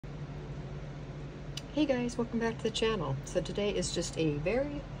Hey guys, welcome back to the channel. So today is just a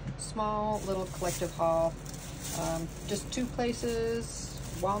very small little collective haul. Just two places,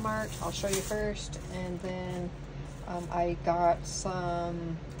 Walmart, I'll show you first, and then I got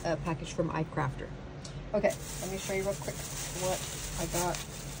a package from iCrafter. Okay, let me show you real quick what I got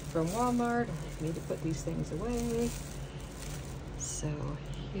from Walmart. I need to put these things away. So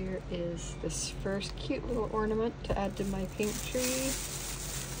here is this first cute little ornament to add to my pink tree.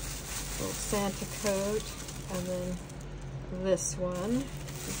 Little Santa coat, and then this one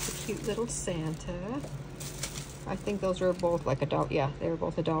is a cute little Santa. I think those are both like $1. Yeah, they were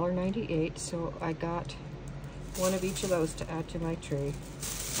both $1.98. So I got one of each of those to add to my tree.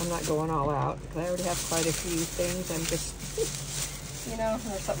 I'm not going all out because I already have quite a few things. I'm just, you know,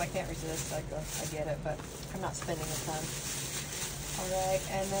 there's something I can't resist. I get it, but I'm not spending a ton. All right,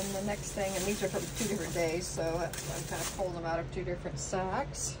 and then the next thing, and these are from 2 different days, so that's why I'm kind of pulling them out of 2 different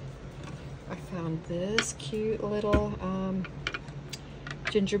sacks. I found this cute little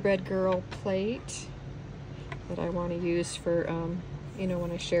gingerbread girl plate that I want to use for, you know,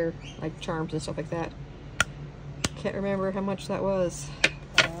 when I share like charms and stuff like that. Can't remember how much that was.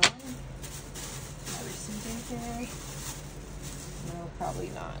 My receipt in here? No, probably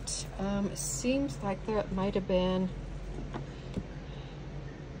not. It seems like that might have been,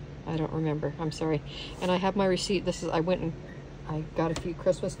 I don't remember. I'm sorry. And I have my receipt. This is, I went and I got a few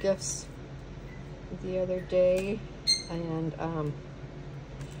Christmas gifts the other day, and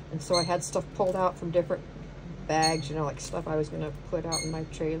so I had stuff pulled out from different bags, you know, like stuff I was gonna put out in my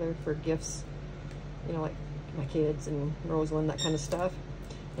trailer for gifts, you know, like my kids and Rosalind, that kind of stuff.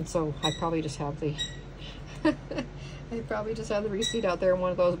 And so I probably just have the I probably just have the receipt out there in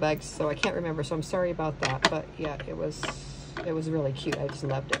one of those bags, so I can't remember, so I'm sorry about that. But yeah, it was really cute. I just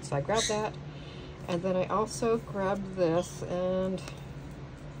loved it, so I grabbed that. And then I also grabbed this, and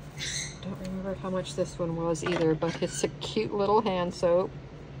don't remember how much this one was either, but it's a cute little hand soap,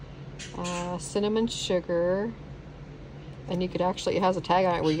 cinnamon sugar, and you could actually, it has a tag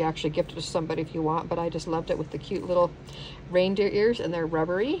on it where you actually gift it to somebody if you want, but I just loved it with the cute little reindeer ears, and they're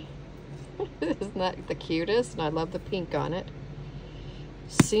rubbery. Isn't that the cutest? And I love the pink on it.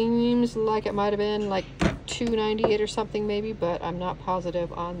 Seems like it might have been like $2.98 or something maybe, but I'm not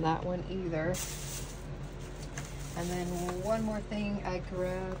positive on that one either. And then one more thing I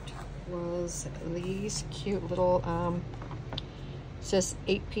grabbed was these cute little it says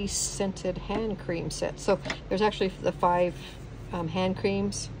 8-piece scented hand cream set. So there's actually the 5 hand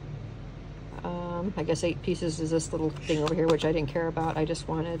creams. I guess 8 pieces is this little thing over here, which I didn't care about. I just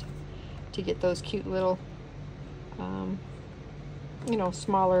wanted to get those cute little you know,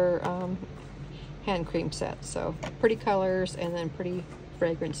 smaller hand cream sets. So pretty colors and then pretty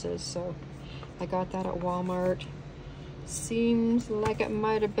fragrances. So I got that at Walmart. Seems like it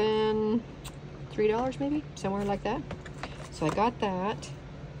might have been $3 maybe, somewhere like that. So I got that.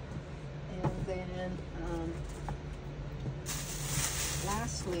 And then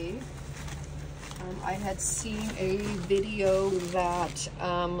lastly, I had seen a video that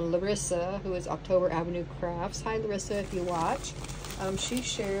Larissa, who is October Avenue Crafts, hi Larissa if you watch, she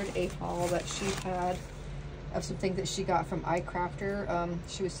shared a haul that she had of some things that she got from iCrafter.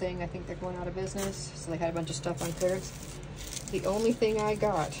 She was saying, I think they're going out of business, so they had a bunch of stuff on clearance. The only thing I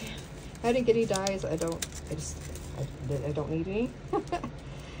got, I didn't get any dyes. I don't need any.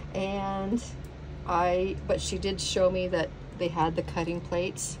 And but she did show me that they had the cutting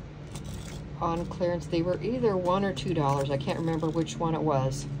plates on clearance. They were either $1 or $2. I can't remember which one it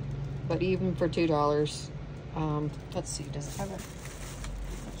was, but even for $2, let's see, does it have a, I'm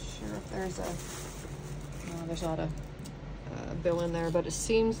not sure if there's a, no, there's not a bill in there, but it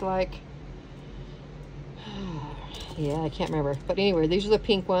seems like, yeah, I can't remember. But anyway, these are the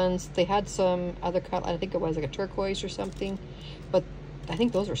pink ones. They had some other color, I think it was like a turquoise or something, but I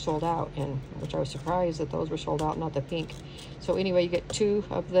think those were sold out, and which I was surprised that those were sold out, not the pink. So anyway, you get 2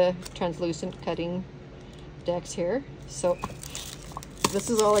 of the translucent cutting decks here. So this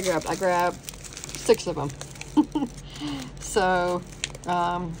is all I grabbed. I grabbed 6 of them. So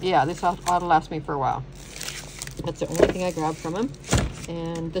yeah, this ought to last me for a while. That's the only thing I grabbed from them.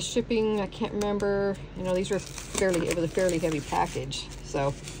 And the shipping, I can't remember, you know, these were it was a fairly heavy package,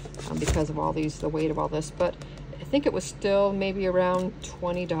 so because of all these, the weight of all this, but I think it was still maybe around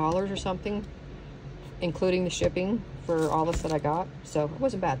 $20 or something, including the shipping for all this that I got, so it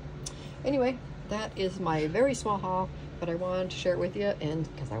wasn't bad. Anyway, that is my very small haul, but I wanted to share it with you, and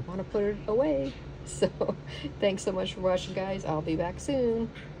because I want to put it away. So thanks so much for watching, guys. I'll be back soon.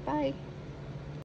 Bye.